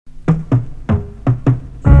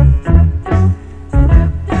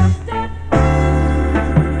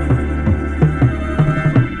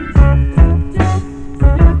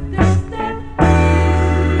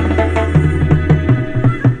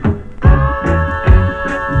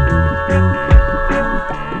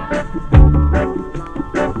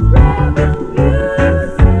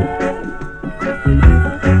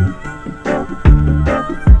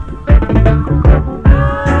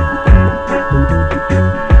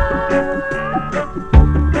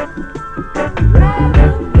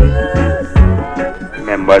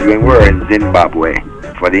But when we were in Zimbabwe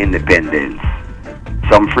for the independence,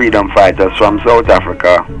 some freedom fighters from South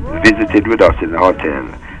Africa visited with us in the hotel,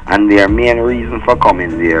 and their main reason for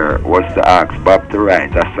coming there was to ask Bob to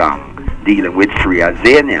write a song dealing with Free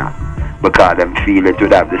Azania, because them feel it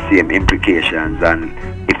would have the same implications and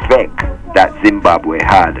effect that Zimbabwe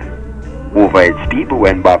had over its people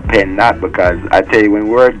when Bob penned that. Because I tell you, when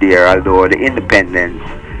we were there, although the independence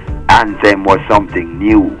anthem was something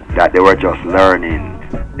new that they were just learning,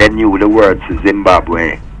 they knew the words to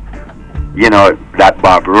Zimbabwe, that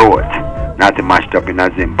Bob wrote. Not to mashed up in a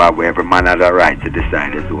Zimbabwe, every man had a right to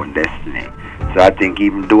decide his own destiny. So I think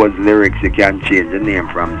even those lyrics, you can change the name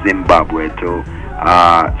from Zimbabwe to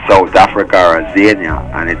South Africa or Zania,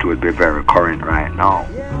 and it would be very current right now.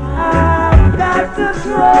 I've got to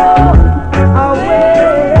throw away.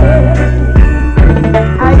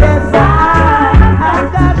 I guess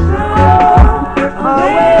I've got to throw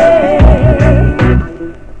away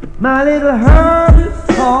my little herb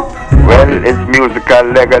talk. Well, its musical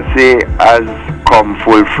legacy has come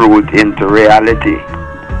full fruit into reality.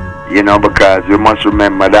 Because we must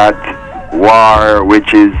remember that War,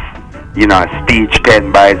 which is, a speech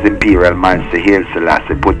penned by His Imperial Majesty Haile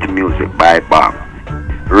Selassie, put to music by Bob,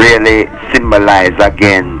 really symbolize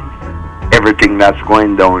again everything that's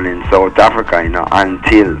going down in South Africa,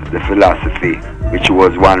 until the philosophy, which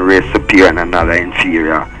was one race superior and another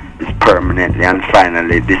inferior, is permanently and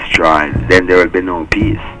finally destroyed. Then there will be no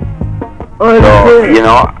peace. So,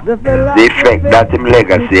 the effect that him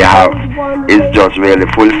legacy have is just really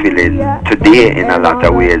fulfilling today in a lot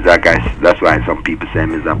of ways. I guess that's why some people say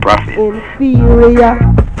him is a prophet. Inferior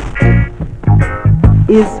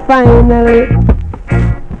is finally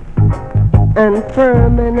and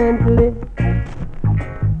permanently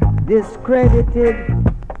discredited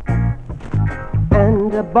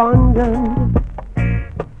and abandoned.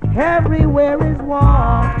 Everywhere is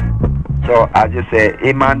war. So I just say,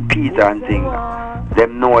 him and Peter and things,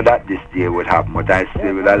 them know that this day would happen, but I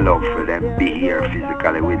still would have loved for them be here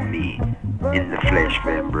physically with me in the flesh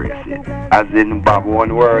for embrace it. As in Bob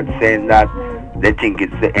one word saying that they think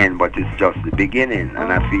it's the end, but it's just the beginning.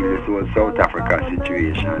 And I feel this whole South Africa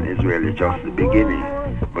situation is really just the beginning,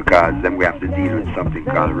 because then we have to deal with something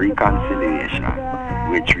called reconciliation,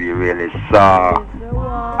 which we really saw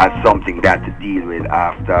as something that to deal with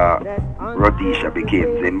after Rhodesia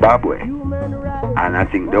became Zimbabwe. And I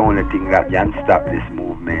think the only thing that can stop this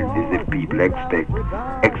movement is if people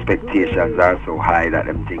expectations are so high that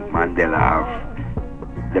them think Mandela have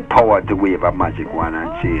the power to wave a magic wand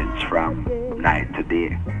and change from night to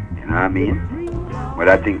day. You know what I mean? But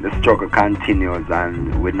I think the struggle continues,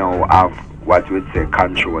 and we now have what we'd say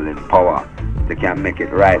controlling power. They can make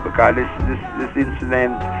it right, because this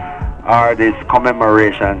incident or this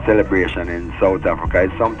commemoration celebration in South Africa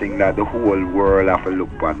is something that the whole world have to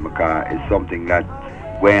look on, because it's something that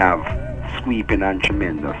we have sweeping and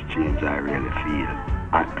tremendous change, I really feel,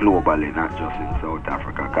 and globally, not just in South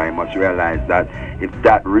Africa. Because you must realize that if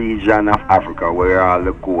that region of Africa where all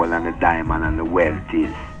the gold and the diamond and the wealth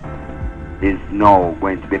is now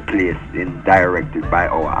going to be placed in directed by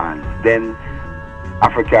our hands, then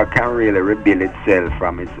Africa can really rebuild itself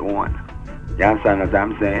from its own. You understand what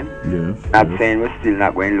I'm saying? Yes. Not saying we're still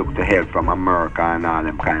not going to look to help from America and all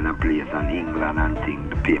them kind of place and England and things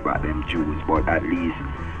to pay back them Jews, but at least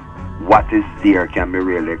what is there can be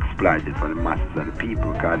really exploited for the masses of the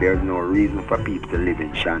people, because there's no reason for people to live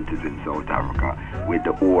in shanties in South Africa with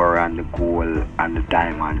the ore and the gold and the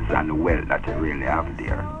diamonds and the wealth that they really have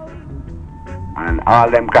there. And all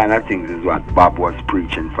them kind of things is what Bob was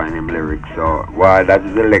preaching for in him lyrics. So, well, that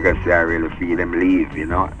is the legacy I really feel him leave,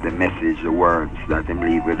 the message, the words that him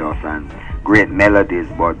leave with us, and great melodies,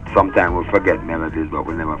 but sometimes we forget melodies, but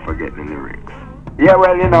we never forget the lyrics. Yeah,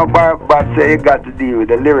 well, Bob say you got to deal with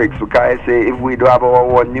the lyrics, because I say if we do have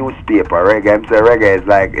our own newspaper, reggae, say reggae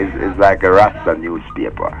is like a Rasta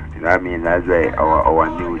newspaper. You know what I mean? I say our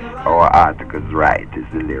news, our articles right is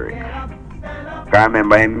the lyrics. I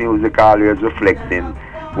remember in music always reflecting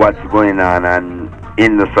what's going on and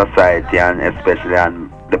in the society, and especially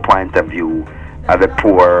on the point of view of the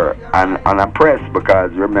poor and unoppressed,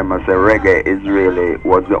 because remember, say reggae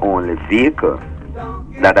was the only vehicle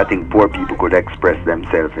that I think poor people could express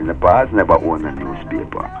themselves in the past. Never own a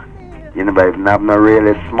newspaper. But even have no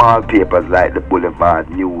really small papers like the Boulevard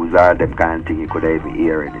News or them kind of thing, you could even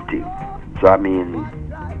hear anything. So I mean,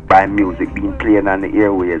 by music being played on the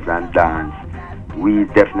airways and dance, we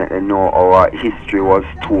definitely know our history was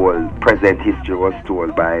told, present history was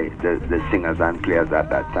told by the singers and players at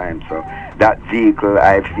that time. So that vehicle,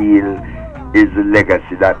 I feel, is the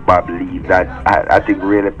legacy that Bob leave that I think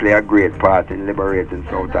really play a great part in liberating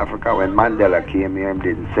South Africa. When Mandela came here, he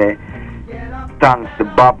didn't say thanks to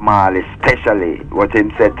Bob Marley especially, what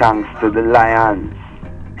him said thanks to the Lions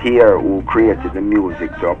here who created the music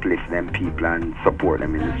to uplift them people and support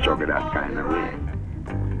them in the struggle that kind of way.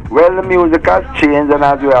 Well, the music has changed, and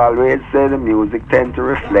as we always say, the music tends to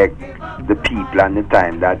reflect the people and the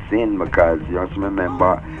time that's in, because you just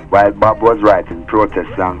remember, while Bob was writing protest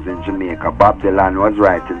songs in Jamaica, Bob Dylan was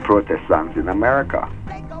writing protest songs in America.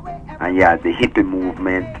 And you had the hippie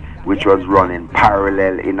movement, which was running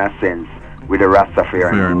parallel in a sense with the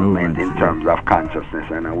Rastafarian movement in terms of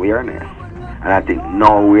consciousness and awareness. And I think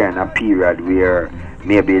now we're in a period where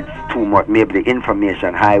maybe it's too much, maybe the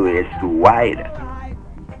information highway is too wide.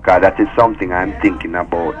 Because that is something I'm thinking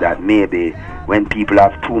about, that maybe when people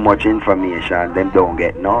have too much information, them don't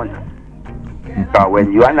get none. Because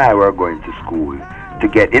when you and I were going to school, to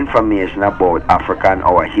get information about Africa and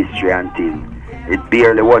our history and things, it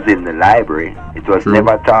barely was in the library. It was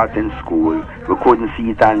never taught in school. We couldn't see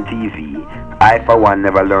it on TV. I, for one,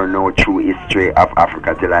 never learned no true history of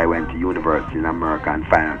Africa till I went to university in America and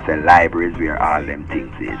found out that libraries where all them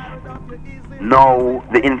things is. Now,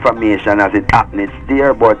 the information as it happens, it's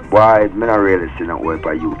there, but boy, me not really see no way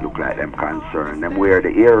for youth look like them concerned. Them wear the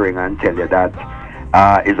earring and tell you that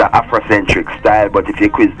is an Afrocentric style, but if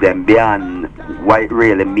you quiz them beyond what it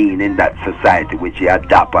really mean in that society which you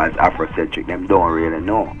adopt as Afrocentric, them don't really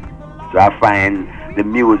know. So I find the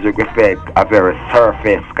music effect a very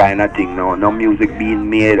surface kind of thing now. No music being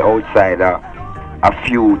made outside a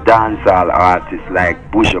few dancehall artists like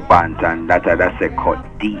Buju Banton that say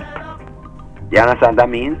cut deep. You understand what I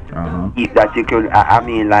mean? If that you could, I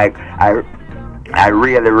mean, like, I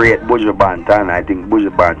really rate Buju Banton. I think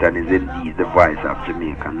Buju Banton is indeed the voice of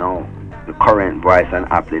Jamaica now. The current voice and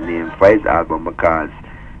aptly name for his album, because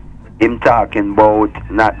him talking about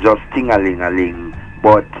not just ting-a-ling-a-ling,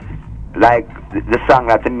 but like the song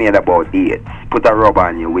that he made about AIDS, Put a Rub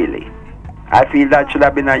on Your Willie. I feel that should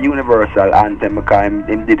have been a universal anthem because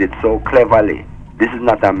him did it so cleverly. This is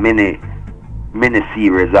not a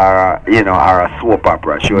mini-series or a soap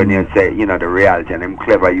opera showing you say, the reality, and him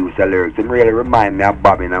clever use of lyrics. Him really remind me of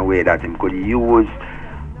Bob in a way that him could use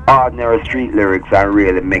ordinary street lyrics and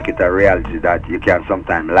really make it a reality that you can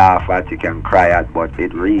sometimes laugh at, you can cry at, but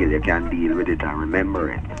it really, you can deal with it and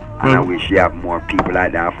remember it. And I wish you have more people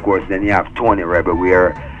like that. Of course, then you have Tony Rebel,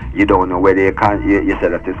 where you don't know whether you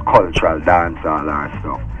said that it's cultural dance all that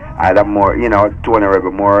stuff. Either more, Tony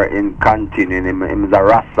Rebel more in continuing, him is a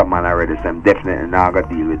Rasta man already, so I'm definitely not going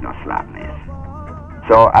to deal with no slackness.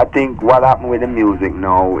 So I think what happened with the music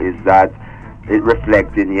now is that it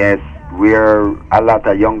reflecting, yes, where a lot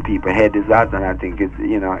of young people head is at, and I think it's,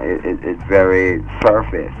 it's very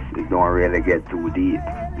surface. It don't really get too deep.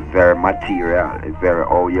 It's very material. It's very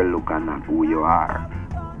how you look and not who you are.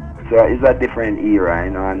 So it's a different era,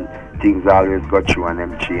 and things always go through and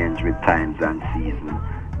them change with times and seasons.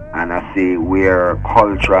 And I see where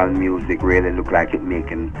cultural music really look like it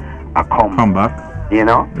making a comeback.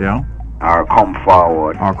 Yeah. Or come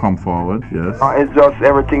forward. Yes. It's just,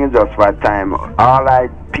 everything is just for time. All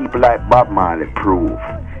people like Bob Marley prove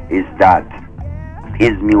is that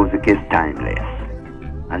his music is timeless.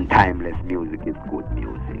 And timeless music is good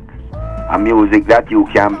music. A music that you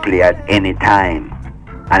can play at any time.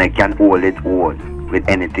 And it can hold its own with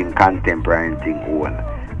anything contemporary, anything old.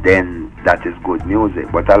 Then that is good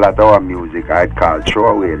music. But a lot of our music I'd call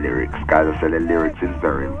throwaway lyrics, because I say the lyrics is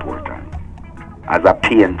very important. As a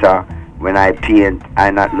painter, when I paint,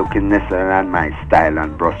 I'm not looking necessarily at my style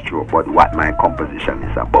and brushstroke, but what my composition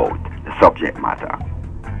is about, the subject matter.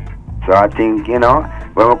 So I think,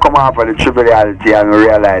 when we come off of the triviality and we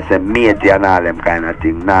realize that matey and all them kind of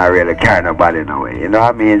thing, not really carry nobody no way. You know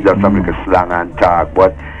what I mean? It's just some little slang and talk,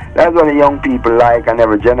 but that's what the young people like, and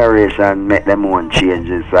every generation make them own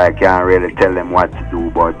changes, so I can't really tell them what to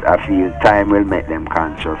do, but I feel time will make them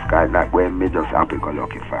conscious, because that way me just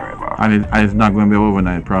happy-go-lucky forever. And it's not going to be an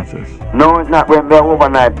overnight process? No, it's not going to be an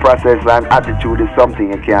overnight process, and attitude is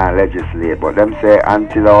something you can't legislate, but them say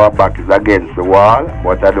until our back is against the wall,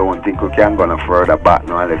 but I don't think we can go no further back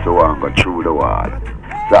now unless we want to go through the wall.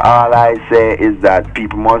 So all I say is that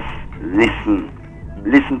people must listen.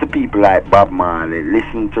 Listen to people like Bob Marley.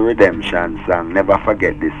 Listen to Redemption song. Never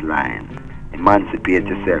forget this line. Emancipate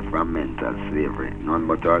yourself from mental slavery. None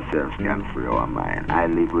but ourselves can free our mind. I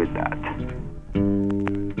live with that.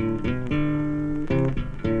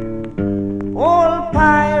 Old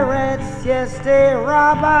pirates, yes, they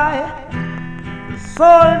rob I.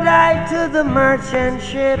 Sold I to the merchant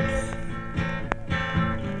ships.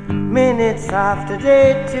 Minutes after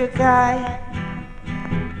they took I.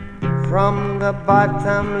 from the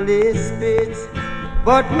bottomless pit,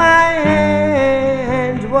 but my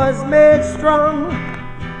hand was made strong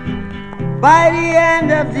by the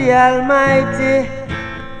hand of the Almighty.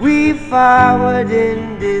 We forward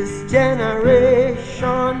in this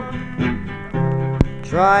generation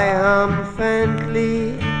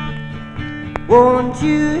triumphantly. Won't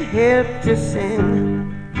you help to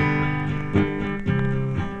sing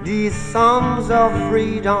these songs of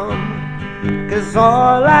freedom? 'Cause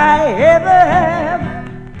all I ever have,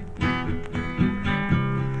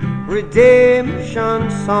 redemption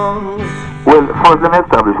songs. Well, first let me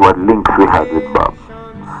establish what links we had with Bob.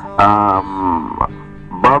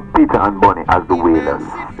 Bob, Peter and Bonnie as the Wailers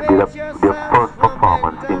did their first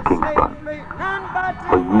performance in Kingston.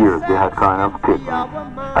 For years they had kind of taken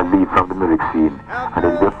a lead from the music scene, and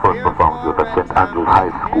then their first performance was at St. Andrews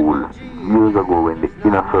High School years ago when the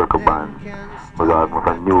Inner Circle Band was almost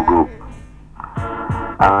a new group.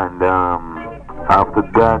 And after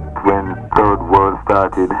that, when Third World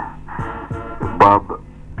started, Bob's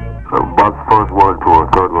first world tour,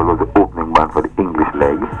 Third World, was the opening band for the English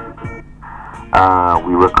leg.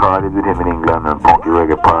 We recorded with him in England on Punky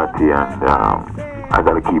Reggae Party and I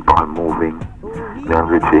Gotta Keep On Moving, then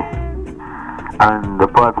Richie. And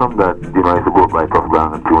apart from that, I used to go by Tough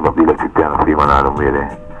Ground and tune up the electric piano for him and Adam really.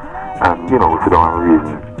 And we sit down and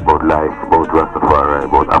reason about life, about Rastafari,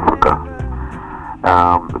 about Africa.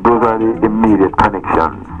 Those are the immediate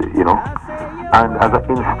connections, And as an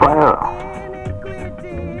inspirer,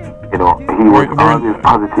 he was always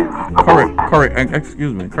positive. Correct.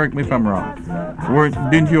 Excuse me. Correct me if I'm wrong.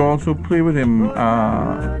 Didn't you also play with him?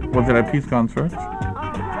 Was it a peace concert?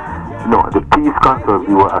 No, the peace concert,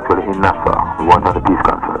 we were actually in Nassau. We weren't on the peace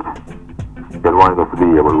concert. They wanted us to be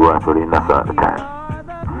here, but we were actually in Nassau at the time.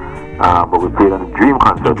 But we played on the Dream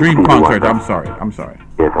concert. The Dream concert, I'm sorry.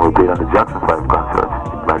 Yes, and we played on the Jackson 5 concert.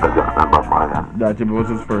 Michael Jackson and Bob Marley. That was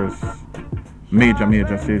his first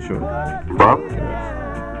major stage show. Bob?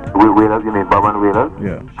 Wailers, you mean Bob and Wailers?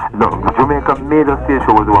 Yeah. No, Jamaica major stage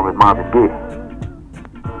show was the one with Marvin Gaye.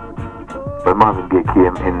 But Marvin Gaye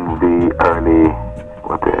came in the early,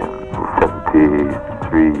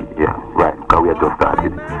 73, yeah, right, because we had just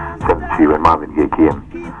started. 73 when Marvin Gaye came.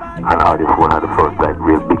 And Audiophone had the first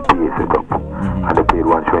real big PA set up. And they played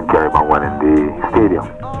one show in Caribbean, one in the stadium.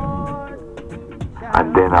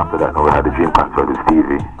 And then after that, we had the Dream concert with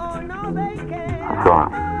Stevie. And so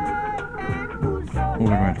on.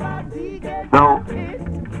 Now,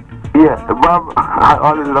 Bob had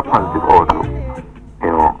always had a positive outlook,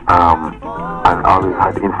 and always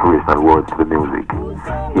had inspirational words to the music.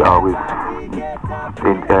 He always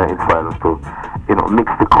inspired us to,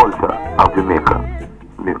 mix the culture of Jamaica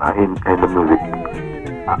in the music,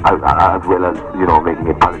 as well as, making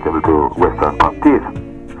it palatable to Western pop taste.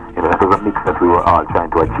 That was a mix that we were all trying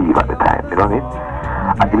to achieve at the time, you know what I mean?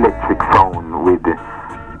 An electric sound with,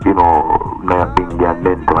 Naya Bingi and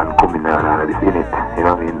Mento and Kumina and all of this in it, you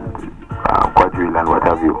know what I mean? Quadrille and what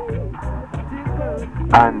have you.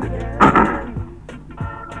 And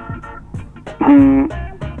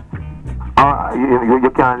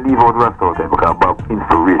you can't leave out Rasta out there because Bob's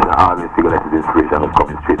inspiration, all his figure his inspiration was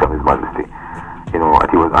coming straight from His Majesty. That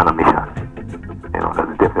he was on a mission.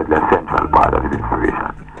 That's definitely a central part of his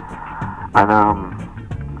inspiration. And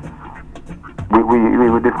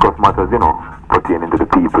we discuss matters, pertaining to the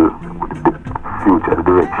people, the future, the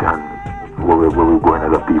direction, where we're going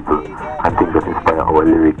as a people, and things that inspire our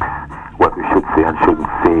lyrics, what we should say and shouldn't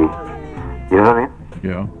say. You know what I mean?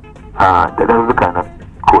 Yeah. That was the kind of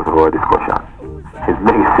course of our discussion. His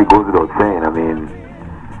legacy goes without saying.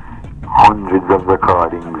 Hundreds of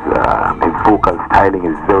recordings. His vocal styling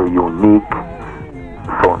is very unique.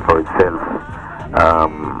 Sound for itself.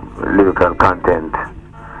 Lyrical content.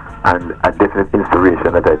 And a definite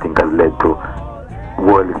inspiration that I think has led to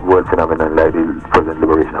world phenomenon like the present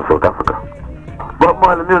liberation of South Africa.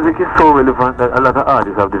 But the music is so relevant that a lot of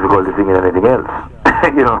artists have difficulty singing anything else.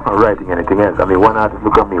 Or writing anything else. One artist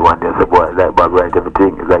looked at me one day and said, boy, like Bob write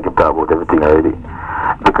everything. It's like him talk about everything already.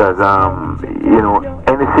 Because,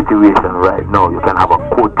 any situation right now, you can have a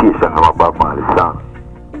quotation from a Bob Marley song.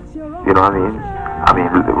 You know what I mean?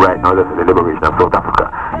 Right now, that's the liberation of South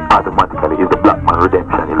Africa. Automatically, is the black man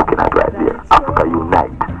redemption you're looking at right there. Africa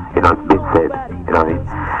unite. It's been said. You know what I mean?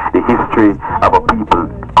 The history of a people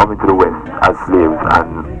coming to the West as slaves and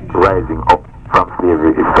rising up from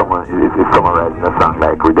slavery is summarized in a song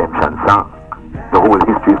like Redemption Song. The whole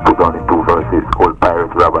history is put down in 2 verses. Old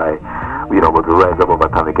pirate rabbi, but we rise above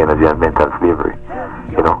atomic energy and mental slavery.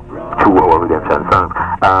 Through our Redemption Song.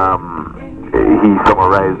 He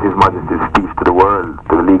summarized His Majesty's speech to the world,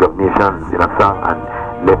 to the League of Nations in a song, and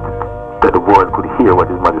left that the world could hear what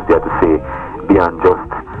His Majesty had to say beyond just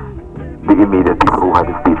the immediate people who had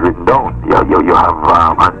the speech written down. You have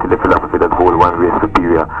until the philosophy that whole one race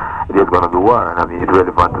superior, there's going to be war. And I mean, it's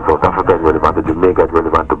relevant to South Africa, it's relevant to Jamaica, it's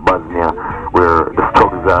relevant to Bosnia, where the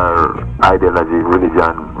struggles are ideology,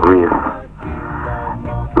 religion, race.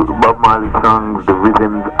 Bob Marley's songs, the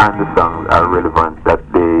rhythms and the songs are relevant, that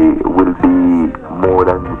they will be more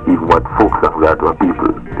than even what folk songs are to our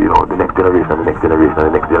people. You know, the next generation, the next generation, the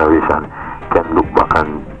next generation can look back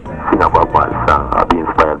and sing a Bob Marley song or be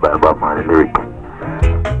inspired by a Bob Marley lyric.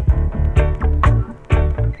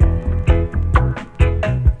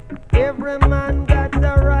 Every man got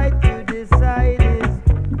the right to decide his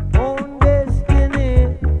own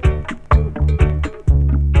destiny,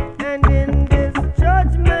 and in this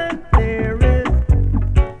judgment there is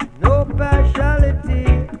no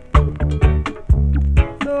partiality.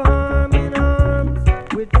 So arm in arms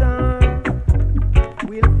with arms,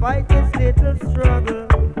 we'll fight this little struggle,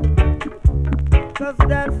 'cause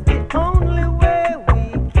that's the only way we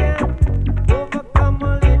can overcome a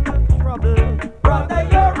little trouble. Brother,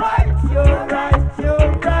 you're right, you're right,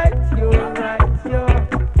 you're right, you're right, you're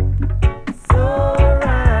so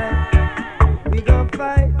right. We gon'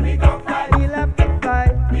 fight, we'll have to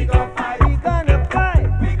fight, we gonna fight,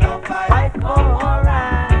 fight for our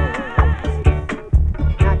rights.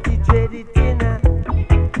 Not to trade it in a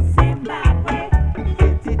Zimbabwe,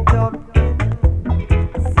 set it up in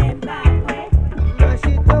Zimbabwe, mash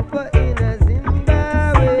it up in a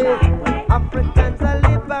Zimbabwe. Africans are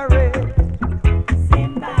liberate.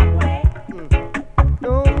 Zimbabwe.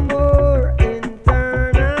 No more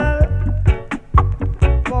internal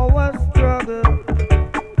power struggle.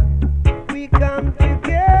 We come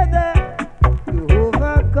together to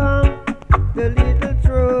overcome the little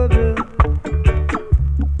trouble.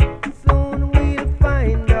 Soon we'll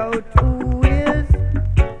find out who is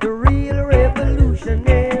the real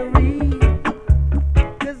revolutionary.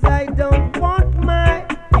 'Cause I don't want my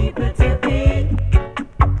people to be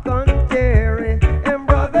contrary. And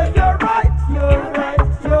brother, you're right, you're right,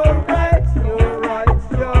 you're right, you're right,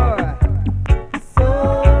 you're so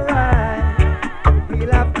right.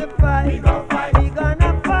 We'll have to fight, we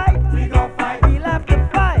gonna fight, we'll have to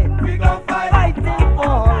fight, fighting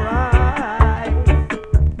for rights.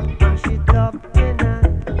 Mash it up in a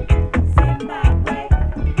Zimbabwe,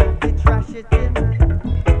 they trash it in a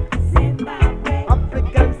Zimbabwe.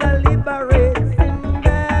 Africans are liberate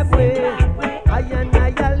Zimbabwe. I and I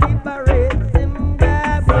are liberate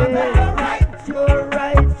Zimbabwe. You're right, you're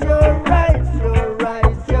right, you're right, you're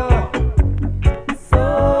right, you're so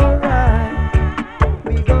right.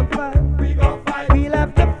 We gon' fight, we'll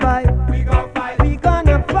have to fight, we gonna fight,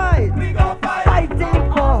 fighting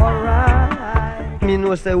for rights. Me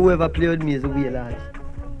know say whoever play with me is a wheelers.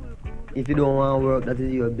 If you don't want to work, that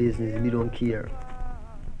is your business. We don't care.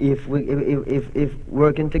 If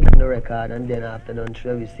working together on the record and then after done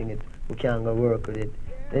we sing it, we can't go work with it,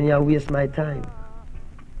 then you waste my time.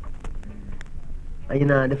 And you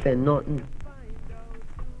not defend nothing.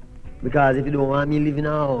 Because if you don't want me live in a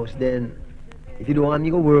house, then if you don't want me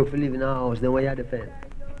to work for live in a house, then what you defend?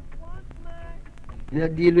 You know,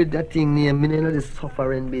 deal with that thing name, me know the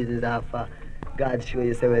suffering business after God show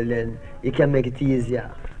you say, well then you can make it easier.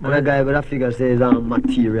 And a guy with a figure says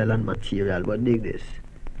material and material, but dig this.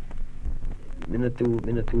 Me not too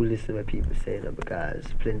listen what people say now, because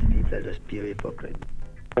plenty of people are just pure hypocrite.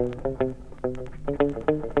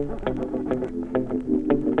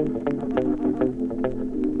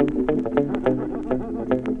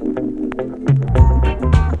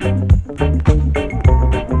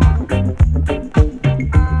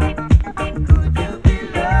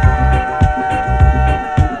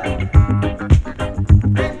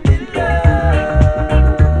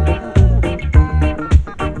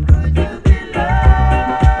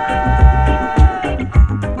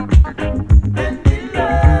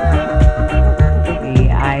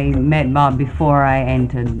 met Bob before I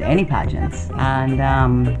entered any pageants, and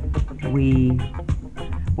we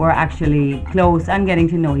were actually close and getting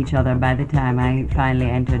to know each other by the time I finally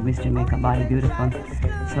entered Miss Jamaica Body Beautiful.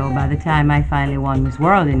 So by the time I finally won Miss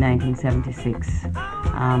World in 1976,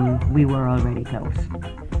 we were already close.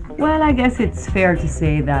 Well, I guess it's fair to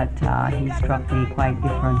say that he struck me quite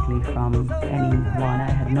differently from anyone I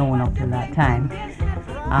had known up to that time.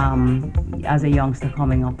 As a youngster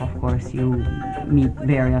coming up, of course, you meet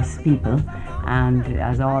various people, and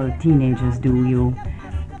as all teenagers do, you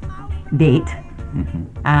date. Mm-hmm.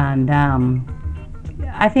 And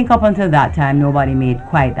I think up until that time, nobody made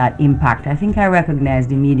quite that impact. I think I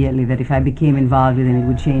recognized immediately that if I became involved with him, it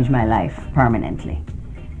would change my life permanently.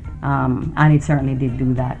 And it certainly did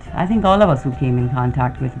do that. I think all of us who came in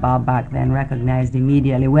contact with Bob back then recognized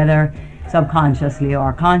immediately, whether subconsciously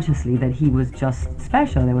or consciously, that he was just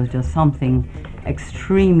special. There was just something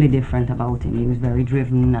extremely different about him. He was very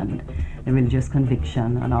driven, and the religious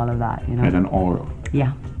conviction and all of that, you know. And an aura.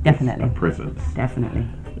 Yeah, definitely. A presence. Definitely.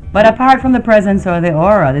 But apart from the presence or the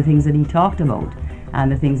aura, the things that he talked about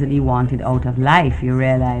and the things that he wanted out of life, you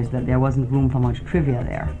realize that there wasn't room for much trivia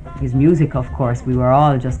there. His music, of course, we were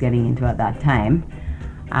all just getting into at that time,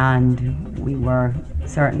 and we were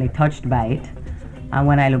certainly touched by it. And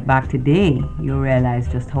when I look back today, you realize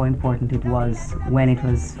just how important it was when it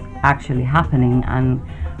was actually happening, and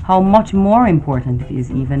how much more important it is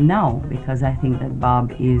even now, because I think that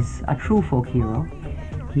Bob is a true folk hero.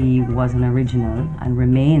 He was an original and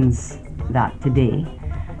remains that today.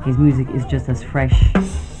 His music is just as fresh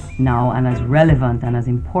now and as relevant and as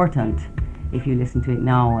important if you listen to it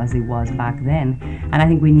now as it was back then. And I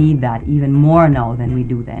think we need that even more now than we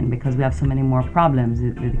do then, because we have so many more problems.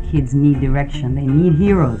 The kids need direction. They need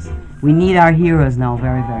heroes. We need our heroes now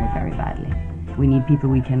very, very, very badly. We need people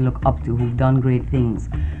we can look up to who've done great things,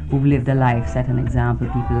 who've lived a life, set an example,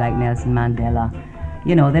 people like Nelson Mandela.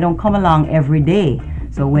 You know, they don't come along every day.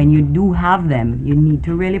 So when you do have them, you need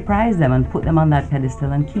to really prize them and put them on that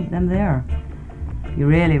pedestal and keep them there. You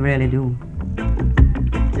really, really do.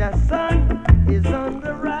 The sun is on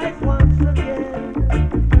the rise once again.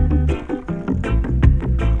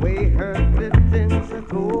 We heard that things are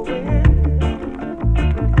going.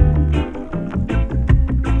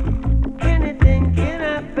 Anything can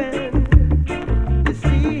happen. You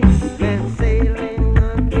see men sailing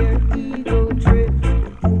on their eagle trip.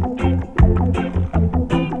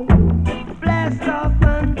 Blast off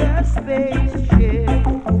on their spaceship.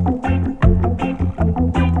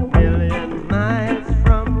 Million miles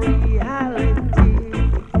from reality.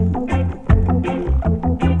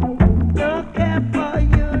 No care for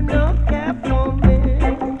you, no care for me.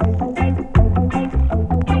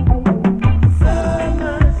 So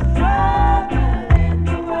much trouble in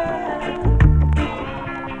the world.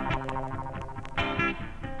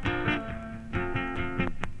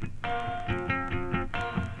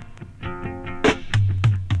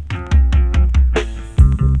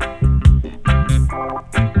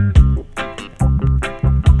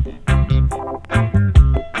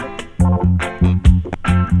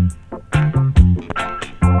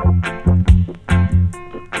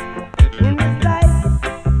 In this life,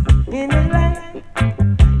 in this life,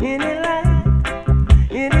 in this life,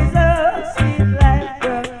 it is a sweet life.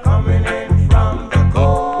 We're coming in from the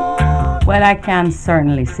cold. Well, I can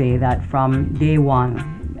certainly say that from day one,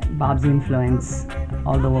 Bob's influence,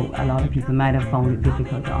 although a lot of people might have found it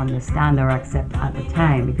difficult to understand or accept at the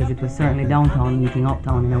time, because it was certainly downtown meeting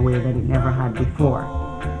uptown in a way that it never had before.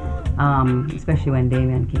 Especially when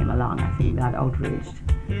Damien came along, I think that outraged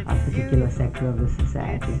a particular sector of the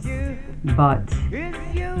society. But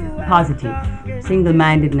positive,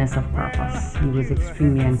 single-mindedness of purpose. He was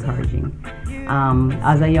extremely encouraging.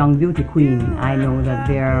 As a young beauty queen, I know that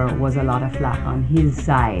there was a lot of flack on his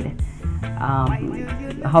side.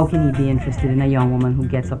 How can he be interested in a young woman who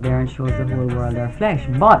gets up there and shows the whole world her flesh?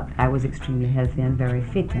 But I was extremely healthy and very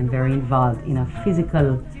fit and very involved in a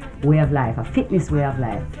physical way of life, a fitness way of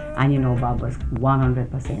life. And you know, Bob was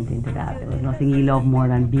 100% into that. There was nothing he loved more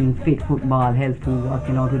than being fit, football, health food,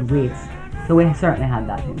 working out with weights. So we certainly had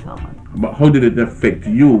that in common. But how did it affect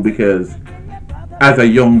you? Because as a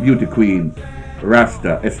young beauty queen,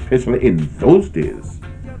 Rasta, especially in those days,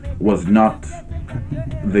 was not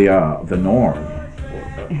the norm.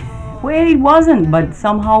 Well, it wasn't, but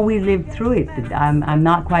somehow we lived through it. I'm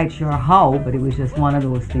not quite sure how, but it was just one of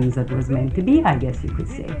those things that was meant to be, I guess you could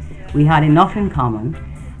say. We had enough in common,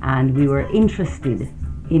 and we were interested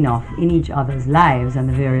enough in each other's lives and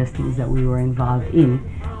the various things that we were involved in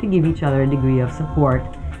to give each other a degree of support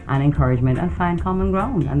and encouragement and find common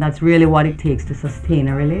ground. And that's really what it takes to sustain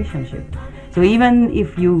a relationship. So even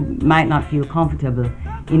if you might not feel comfortable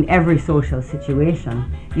in every social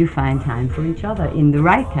situation, you find time for each other in the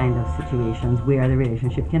right kind of situations where the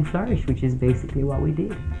relationship can flourish, which is basically what we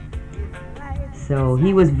did. So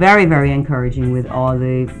he was very, very encouraging with all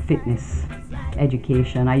the fitness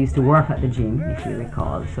education. I used to work at the gym, if you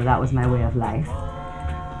recall, so that was my way of life.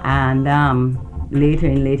 And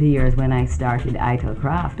in later years when I started Ital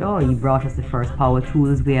Craft, he brought us the first power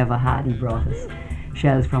tools we ever had. He brought us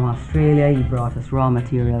shells from Australia, he brought us raw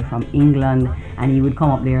material from England, and he would come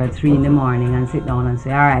up there at 3 in the morning and sit down and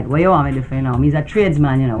say, all right, what you want me to do for you now? He's a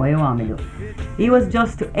tradesman, you know, what you want me to do? He was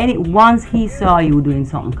just, once he saw you doing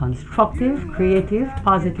something constructive, creative,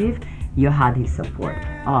 positive, you had his support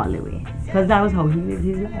all the way. Because that was how he lived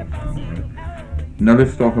his life. Now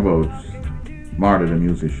let's talk about Marley the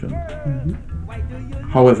musician.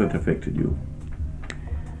 How has it affected you?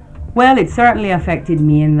 Well, it certainly affected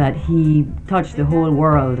me in that he touched the whole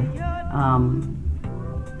world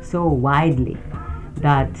so widely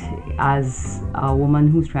that as a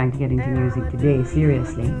woman who's trying to get into music today,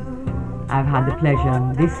 seriously, I've had the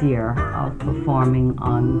pleasure this year of performing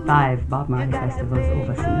on 5 Bob Marley festivals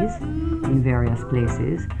overseas in various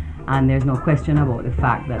places. And there's no question about the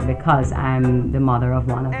fact that because I'm the mother of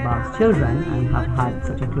one of Bob's children and have had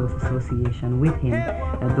such a close association with him,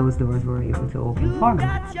 that those doors were able to open for me.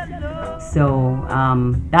 So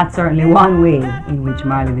that's certainly one way in which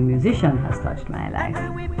Marley the musician has touched my life.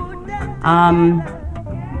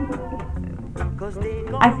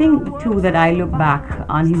 I think too that I look back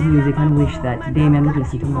on his music and wish that Damien would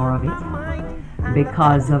listen to more of it,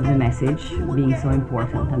 because of the message being so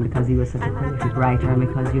important and because he was such a prolific writer, and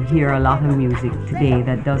because you hear a lot of music today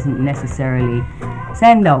that doesn't necessarily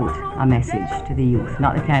send out a message to the youth,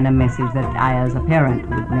 not the kind of message that I as a parent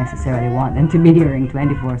would necessarily want them to be hearing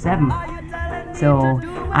 24/7. So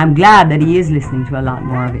I'm glad that he is listening to a lot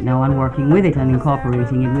more of it now and working with it and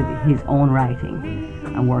incorporating it with his own writing,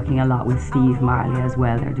 and working a lot with Steve Marley as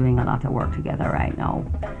well. They're doing a lot of work together right now,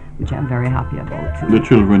 which I'm very happy about too. The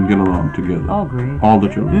children get along together. Oh, great. All the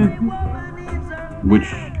children.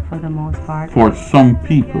 Which, For the most part. for some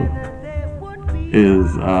people,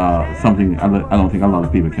 is something I don't think a lot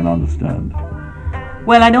of people can understand.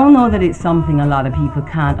 Well, I don't know that it's something a lot of people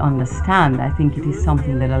can't understand. I think it is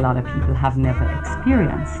something that a lot of people have never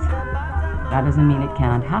experienced. That doesn't mean it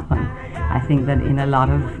can't happen. I think that in a lot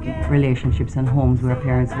of relationships and homes where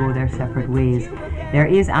parents go their separate ways, there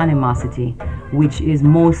is animosity, which is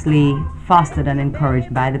mostly fostered and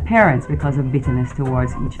encouraged by the parents because of bitterness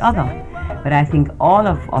towards each other. But I think all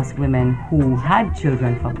of us women who had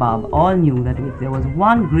children for Bob all knew that if there was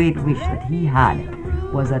one great wish that he had,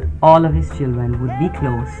 was that all of his children would be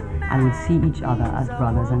close and would see each other as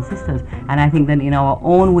brothers and sisters. And I think that in our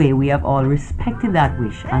own way, we have all respected that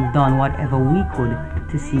wish and done whatever we could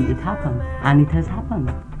to see it happen. And it has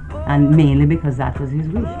happened. And mainly because that was his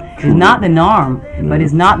wish. It's not the norm, but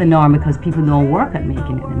it's not the norm because people don't work at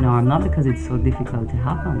making it the norm, not because it's so difficult to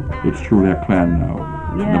happen. It's truly a clan now.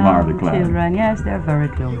 Yeah, the Marley clan. Children, yes, they're very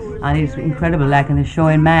close. And it's incredible, like in the show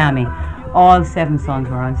in Miami, all 7 sons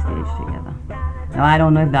were on stage together. Now, I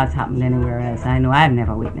don't know if that's happened anywhere else. I know I've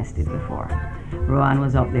never witnessed it before. Rowan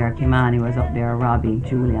was up there, Kimani was up there, Robbie,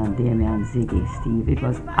 Julian, Damien, Ziggy, Steve. It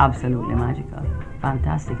was absolutely magical.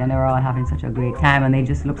 Fantastic. And they were all having such a great time, and they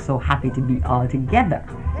just looked so happy to be all together,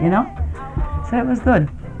 you know? So it was good.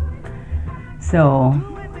 So,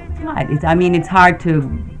 it's hard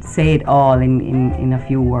to say it all in a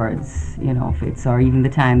few words, you know, or even the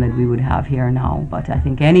time that we would have here now. But I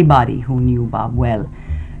think anybody who knew Bob well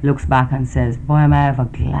looks back and says, boy, am I ever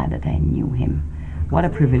glad that I knew him. What a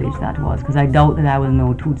privilege that was, because I doubt that I will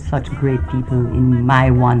know 2 such great people in my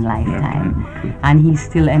one lifetime. And he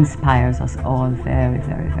still inspires us all very,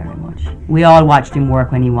 very, very much. We all watched him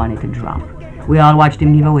work when he wanted to drop. We all watched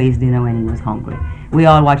him give away his dinner when he was hungry. We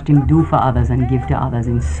all watched him do for others and give to others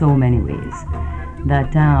in so many ways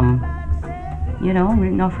that,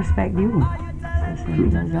 enough respect due.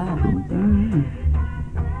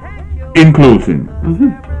 In closing,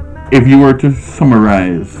 if you were to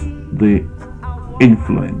summarize the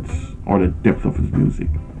influence or the depth of his music,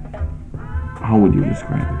 how would you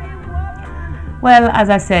describe it? Well, as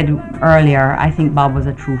I said earlier, I think Bob was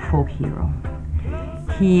a true folk hero.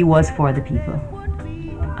 He was for the people.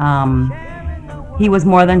 He was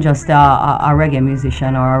more than just a reggae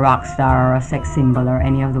musician or a rock star or a sex symbol or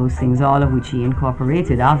any of those things, all of which he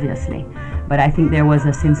incorporated, obviously. But I think there was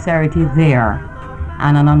a sincerity there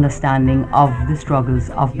and an understanding of the struggles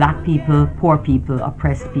of black people, poor people,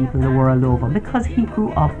 oppressed people the world over, because he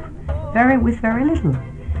grew up with very little.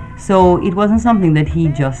 So it wasn't something that he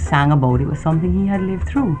just sang about, it was something he had lived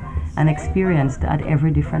through and experienced at every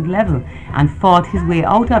different level and fought his way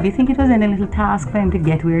out of. You think it was any little task for him to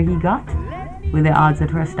get where he got? With the odds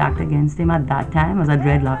that were stacked against him at that time as a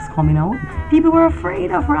dreadlocks coming out? People were afraid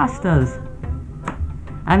of Rastas.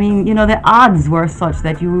 I mean, the odds were such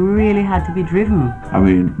that you really had to be driven. I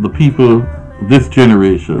mean, the people, this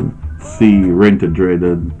generation, see Rented Dread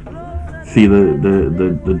and see the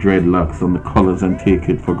dreadlocks and the colors and take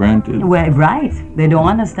it for granted. Well, right. They don't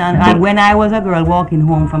understand. And when I was a girl walking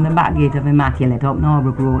home from the back gate of Immaculate up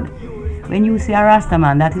Norbrook Road, when you see a Rasta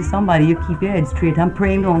man, that is somebody you keep your head straight and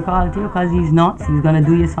praying don't call it to you because he's nuts. He's going to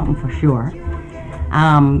do you something for sure.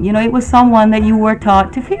 It was someone that you were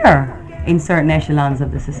taught to fear in certain echelons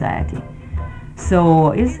of the society.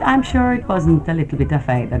 So I'm sure it wasn't a little bit of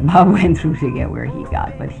fight that Bob went through to get where he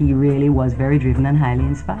got, but he really was very driven and highly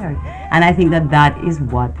inspired. And I think that is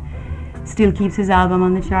what still keeps his album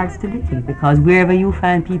on the charts today, because wherever you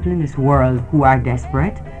find people in this world who are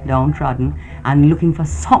desperate, downtrodden, and looking for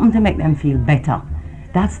something to make them feel better,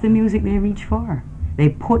 that's the music they reach for. They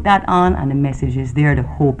put that on and the message is there, the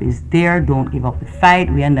hope is there, don't give up the fight,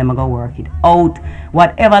 we and them are going to work it out.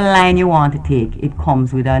 Whatever line you want to take, it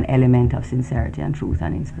comes with an element of sincerity and truth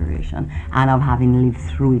and inspiration and of having lived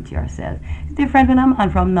through it yourself. It's different when a man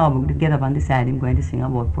from Norfolk to get up and decide I'm going to sing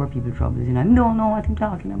about poor people troubles, you know, I don't know what I'm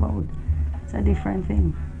talking about. It's a different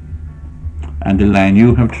thing. And the line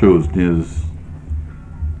you have chosen is...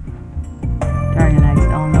 Turn your lights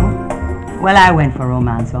down low. Well, I went for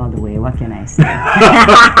romance all the way. What can I say?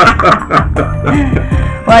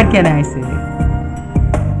 What can I say?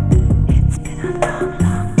 It's been a long,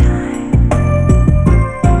 long time.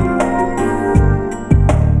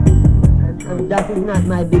 And that is not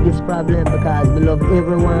my biggest problem because we love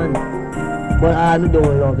everyone. But all we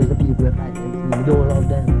don't love is the people we fight against. We don't love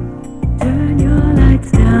them. Turn your lights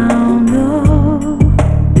down low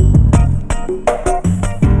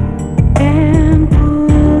and pull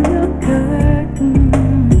your curtain.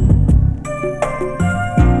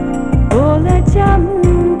 Oh, let your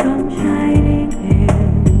moon come shining in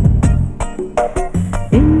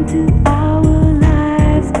into our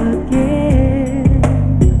lives again.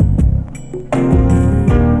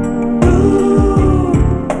 Ooh,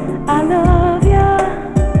 I love you.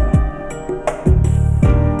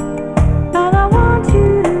 And I want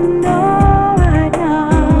you to know right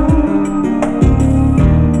now.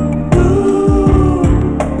 Ooh,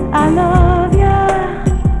 I love you.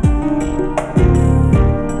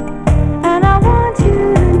 And I want you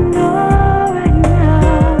to know right now.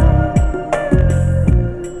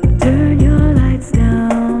 Turn your lights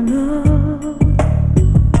down low.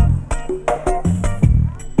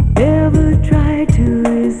 Never try to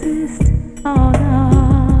resist. Oh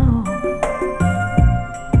no.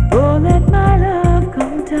 Oh, let my love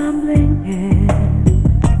come tumbling in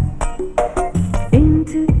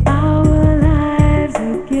into our lives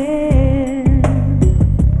again.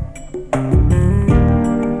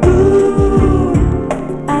 Ooh,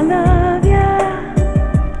 I love ya,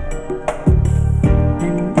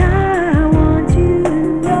 and I want you to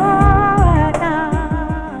know right now.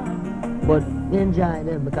 But we enjoy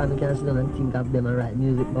them because we can sit down and think of them and write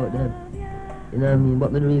music about them. You know what I mean?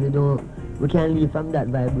 But we really don't. We can live from that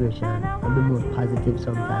vibration and be more positive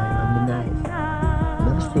sometimes and be nice. We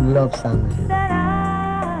have to sing love songs. You know?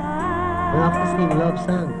 We have to sing love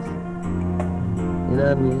songs. You know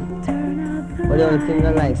what I mean? But the only thing I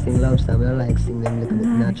like sing love songs, I like sing them a little bit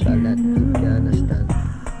natural that people can understand.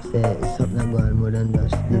 Say it's something that going more than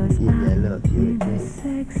just baby, I love you.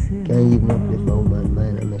 Can even uplift a woman's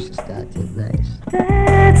mind and make she start to nice.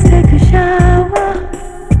 Let's take a shower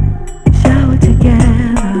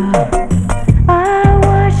together.